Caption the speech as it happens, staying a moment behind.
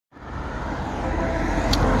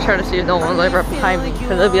try to see if no one's like right behind me,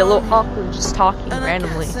 because it'd be a little awkward just talking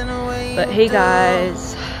randomly. But hey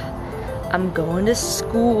guys, I'm going to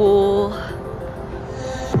school.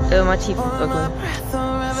 Oh, my teeth are ugly.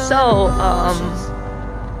 So,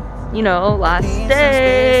 you know, last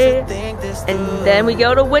day, and then we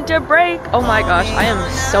go to winter break. Oh my gosh, I am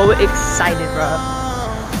so excited, bro.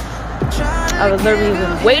 I was literally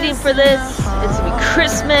been waiting for this. It's gonna be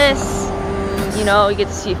Christmas. You know, you get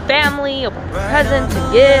to see family, open presents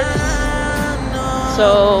and gifts.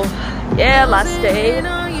 So, yeah, last day.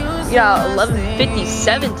 Yeah,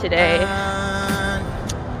 11:57 today.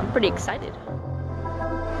 I'm pretty excited.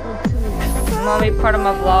 Mommy, part of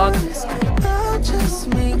my vlog. Just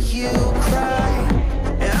make you cry.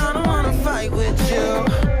 And I don't wanna fight with you.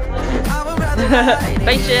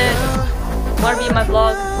 Patient. Wanna be in my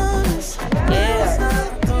vlog? Yeah.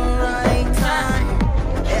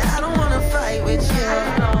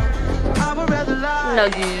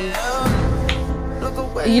 Nuggies.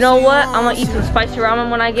 You know what? I'm gonna eat some spicy ramen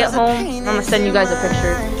when I get home. I'm gonna send you guys a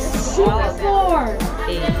picture.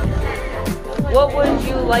 Hey. What would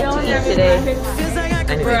you like to eat today?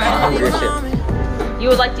 You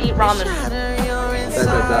would like to eat ramen.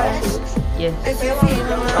 Yeah.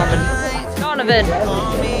 Ramen.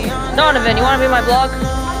 Donovan, you wanna be in my vlog?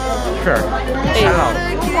 Sure. Hey.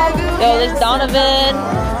 Yo, this is Donovan.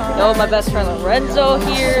 Yo, my best friend Lorenzo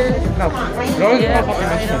here. No, yeah.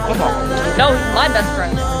 No, he's my best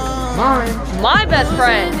friend. Mine. My best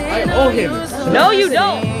friend. I owe him. No, you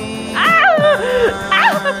don't. Ow!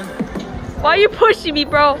 Ow! Why are you pushing me,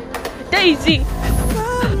 bro? Daisy.